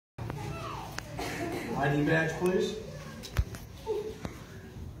ID badge, please.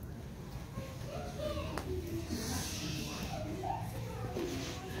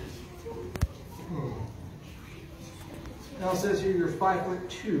 Now it says here you're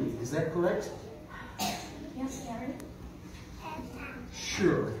 5'2". Is that correct? Yes, Gary.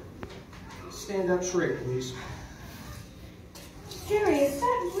 Sure. Stand up straight, please. Gary, is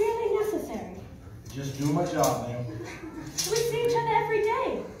that really necessary? Just do my job, ma'am. We see each other every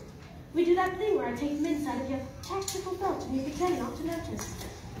day. We do that thing where I take them inside of your tactical belt and you pretend not to notice.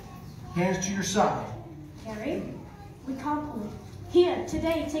 Hands to your side. Gary, we carpool. Here,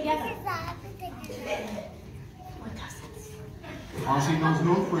 today, together. We're cousins. Honestly, knows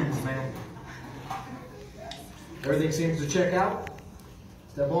no friends, ma'am. Everything seems to check out.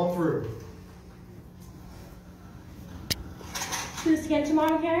 Step on through. Do this again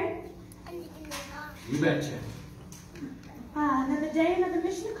tomorrow, Gary? You betcha. Another day, another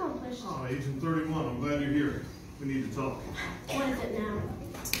mission accomplished. Oh, Agent 31, I'm glad you're here. We need to talk. What is it now?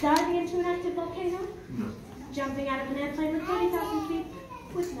 Diving into an active volcano? No. Jumping out of an airplane with 30,000 feet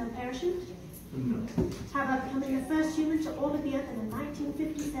with no parachute? No. How about becoming the first human to orbit the Earth in a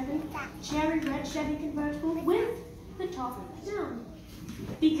 1957 cherry red Chevy convertible with the top down?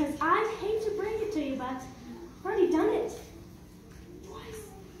 Because I'd hate to break it to you, but I've already done it. Twice.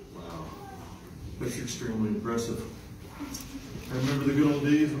 Wow. That's extremely impressive. I remember the good old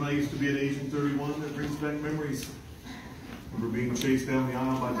days when I used to be at Agent 31. That brings back memories. I remember being chased down the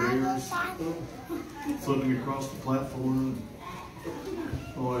aisle by bears, floating across the platform.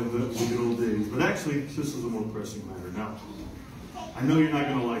 Oh, those were the good old days. But actually, this is a more pressing matter. Now, I know you're not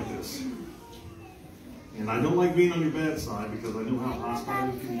going to like this. And I don't like being on your bad side because I know how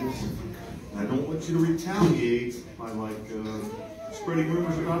hostile you can be. And I don't want you to retaliate by, spreading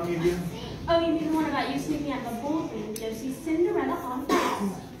rumors about me again. Oh, you mean the one about you sneaking out the boardroom to go see Cinderella on Fox?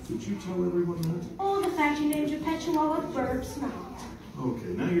 Did you tell everyone that? Or the fact you named your pet chihuahua Bird Smart?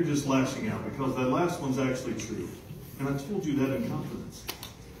 Okay, now you're just lashing out because that last one's actually true. And I told you that in confidence.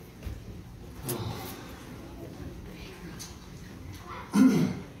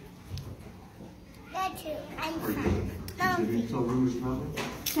 That's true. I'm Are you fine. continuing to tell rumors about me?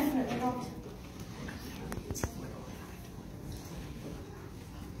 Definitely not.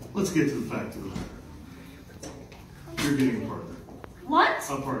 Let's get to the fact of the matter. You're getting a partner. What?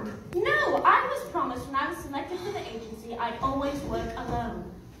 A partner. No, I was promised when I was selected for the agency, I'd always work alone.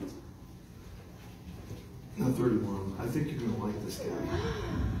 Now 31, I think you're going to like this guy.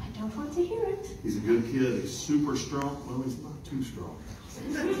 I don't want to hear it. He's a good kid. He's super strong. Well, he's not too strong.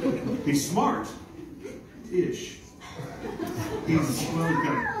 He's smart-ish.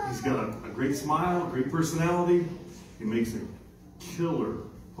 He's got a great smile, great personality. He makes a killer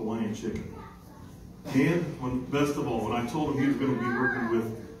Hawaiian chicken. And best of all, when I told him he was going to be working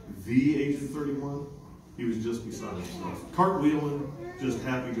with the Agent 31, he was just beside himself. Cartwheeling, just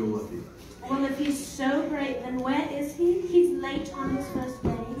happy-go-lucky. Well, if he's so great, then where is he? He's late on his first day.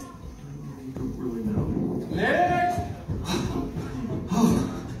 You don't really know. Next!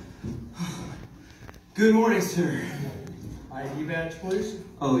 Good morning, sir. ID badge, please.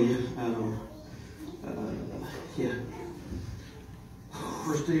 Oh, yeah. Yeah.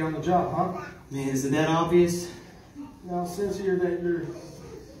 First day on the job, huh? Man, is it that obvious? Now it says here that you're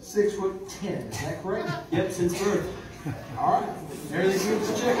 6'10". Is that correct? Yep, since birth. All right. Everything seems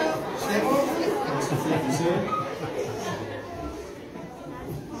to check out. Step over. Thank you, sir.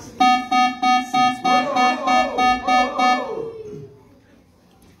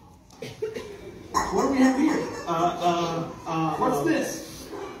 What do we have here? What's this?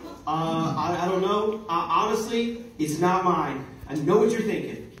 I don't know. Honestly, it's not mine. I know what you're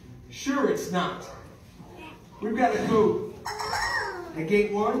thinking. Sure it's not. We've got to go at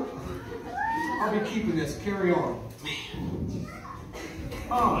gate 1. I'll be keeping this. Carry on.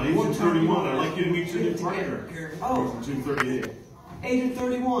 Ah, Agent 31, I'd like you to meet your new partner. Oh, Agent 38. Agent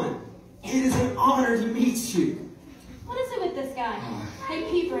 31. It is an honor to meet you. What is it with this guy? Hey,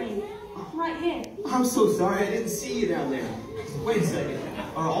 Pea-Brain. Right here. I'm so sorry I didn't see you down there. Wait a second.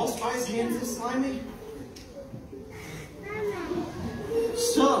 Are allspice hands this slimy?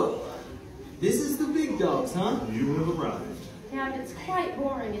 So, this is the big dogs, huh? You have arrived. Yeah, but it's quite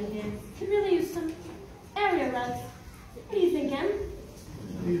boring in here. Could really use some area rugs. What do you think, Em?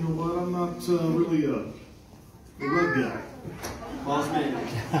 You know what? I'm not really a rug guy. Boss man,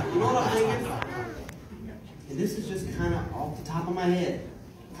 you know what I'm thinking? And this is just kind of off the top of my head.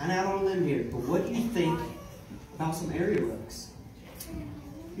 Kind of out on a limb here. But what do you think about some area rugs?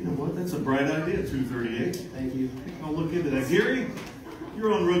 You know what? That's a bright idea, 238. Thank you. I'll look into that. Gary,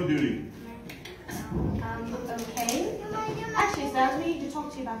 you're on rug duty. Okay. Actually, Saz, we need to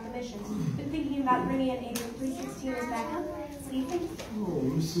talk to you about the mission. Been thinking about bringing in Agent 316 as backup. What do you think? Oh,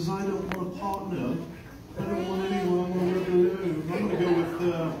 Mrs. I don't want a partner. I don't want anyone. I want to work alone. I'm going to go with,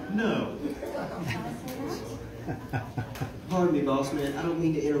 no. Pardon me, boss man. I don't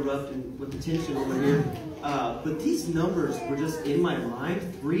mean to interrupt with the tension over here. But these numbers were just in my mind,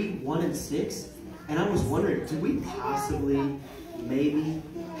 3, 1, and 6. And I was wondering, do we possibly maybe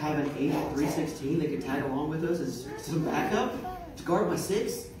have an Agent 316 that could tag along with us as some backup to guard my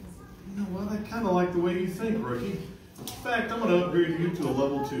 6? You know what? I kind of like the way you think, rookie. In fact, I'm going to upgrade you to a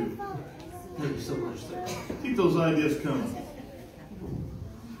level 2. Thank you so much, sir. Keep those ideas coming.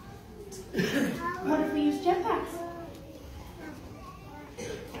 What if we use jetpacks?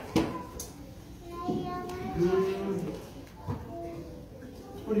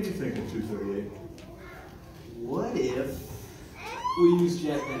 What do you think of 238? What if we use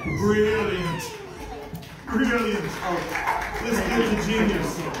jetpacks? Brilliant! Brilliant! Oh, This kid's a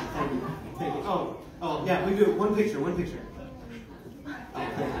genius. thank you. Thank you. Oh, yeah, we do it. One picture. Oh,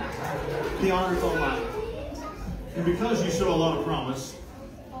 thank you. The honor's all mine. And because you show a lot of promise,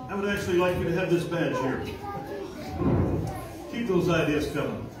 I would actually like you to have this badge here. Keep those ideas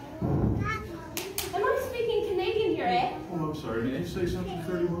coming. Am I speaking Canadian here, eh? Oh, I'm sorry. Did you say something,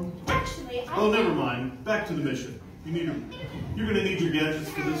 31? Actually, I... Oh, never mind. Back to the mission. You're going to need your gadgets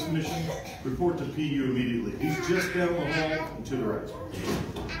for this mission. Report to PU immediately. He's just down the hall and to the right.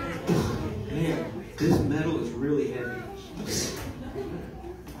 Man, this metal is really heavy.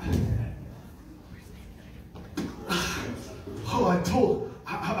 Oh,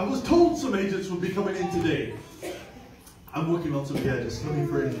 I was told some agents would be coming in today. I'm working on some gadgets. Let me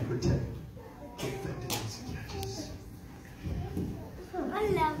ready to protect. Perfecting these gadgets. I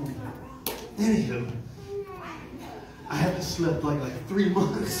love you. Anywho, I haven't slept like 3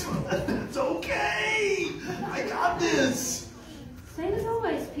 months. That's okay. I got this. Same as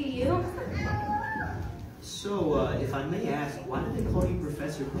always, PU. So, if I may ask, why do they call you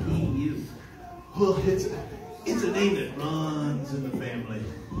Professor PU? Well, it's a name that runs in the family.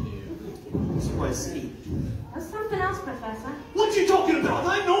 So I see. That's something else, Professor. What you talking about?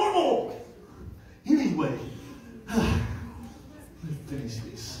 I'm normal. Anyway, let me finish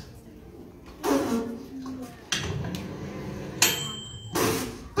this.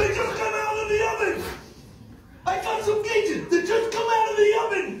 They just come out of the oven. I got some gauges that just come out of the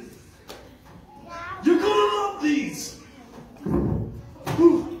oven. You're gonna love these.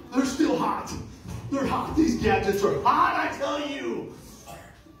 Ooh, they're still hot. They're hot. These gadgets are hot, I tell you.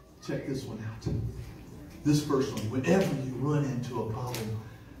 Check this one out. This first one, whenever you run into a problem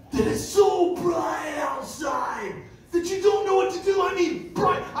that is so bright outside that you don't know what to do. I mean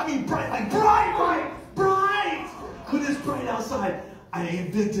bright, like bright. When it's bright outside, I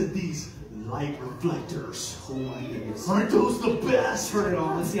invented these light reflectors. Oh my goodness. Aren't those the best? Turn it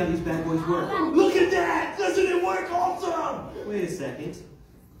on. Let's see how these bad boys work. Look at that! Doesn't it work awesome? Wait a second.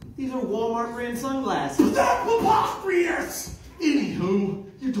 These are Walmart brand sunglasses. That's preposterous! Anywho,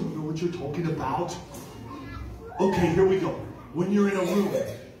 you don't know what you're talking about. Okay, here we go. When you're in a room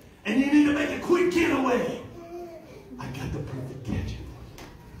and you need to make a quick getaway, I got the perfect gadget.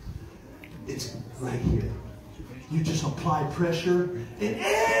 It's right here. You just apply pressure and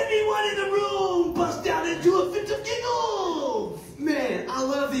everyone in the room busts out into a fit of giggles. Man, I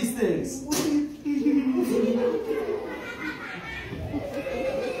love these things.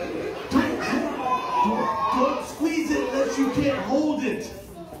 Don't squeeze it unless you can't hold it.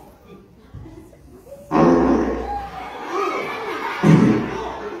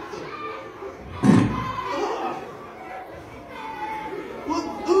 What?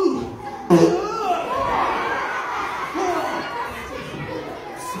 Ooh.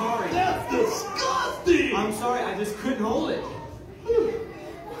 Sorry. That's disgusting. I'm sorry, I just couldn't hold it.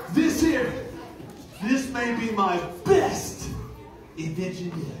 This may be my best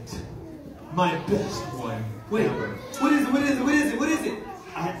invention yet. My best one. Wait, ever. what is it?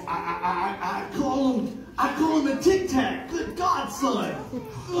 I call him a Tic Tac. Good God, son.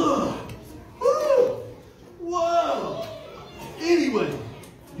 Ugh. Woo. Whoa. Anyway,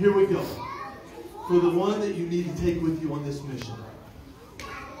 here we go. For the one that you need to take with you on this mission.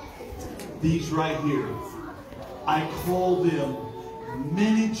 These right here. I call them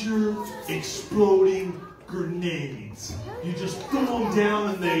miniature exploding grenades. You just throw them down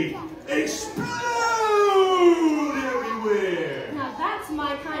and they explode everywhere. Now that's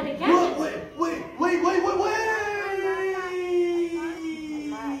my kind of gadget. Wait.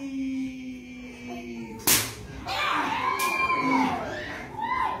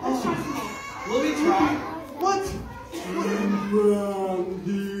 Let me try. What?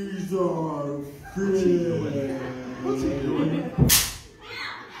 These are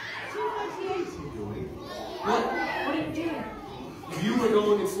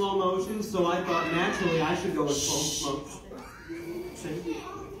questions, so I thought naturally I should go with slow.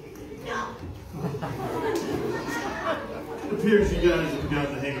 It appears you guys have got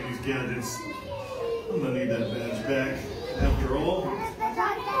the hang of these gadgets. I'm gonna need that badge back. After all,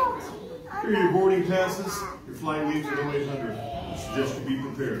 here are your boarding passes. Your flight leaves at 0800. I suggest you be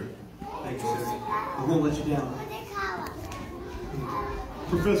prepared. Thank you, sir. I won't let you down.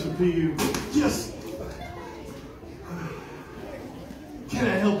 Professor P.U. Yes! Can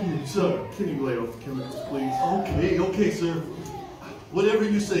I help you, sir? Can you lay off the chemicals, please? Okay, sir. Whatever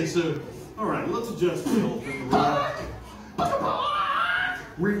you say, sir. All right, let's adjust the elephant in the room.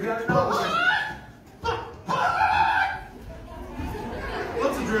 We've got another.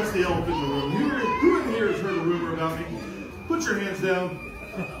 Let's address the elephant in the room. Who in here has heard a rumor about me? Put your hands down.